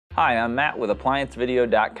Hi, I'm Matt with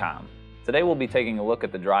ApplianceVideo.com. Today we'll be taking a look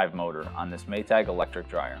at the drive motor on this Maytag electric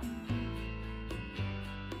dryer.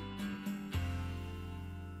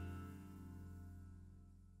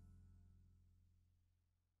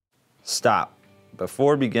 Stop.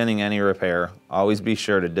 Before beginning any repair, always be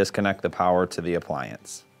sure to disconnect the power to the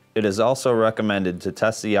appliance. It is also recommended to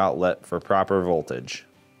test the outlet for proper voltage.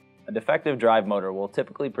 A defective drive motor will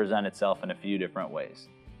typically present itself in a few different ways.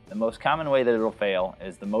 The most common way that it will fail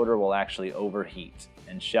is the motor will actually overheat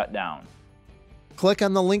and shut down. Click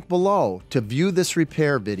on the link below to view this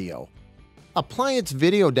repair video.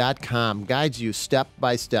 ApplianceVideo.com guides you step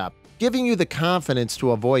by step, giving you the confidence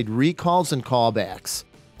to avoid recalls and callbacks,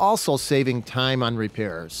 also saving time on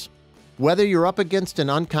repairs. Whether you're up against an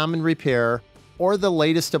uncommon repair or the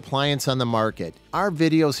latest appliance on the market, our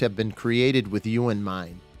videos have been created with you in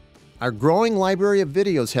mind. Our growing library of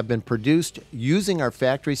videos have been produced using our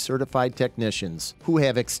factory-certified technicians who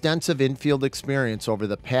have extensive infield experience over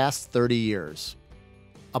the past 30 years.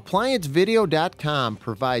 ApplianceVideo.com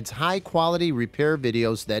provides high-quality repair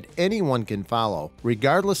videos that anyone can follow,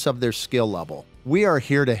 regardless of their skill level. We are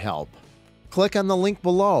here to help. Click on the link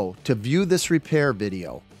below to view this repair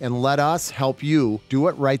video and let us help you do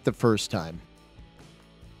it right the first time.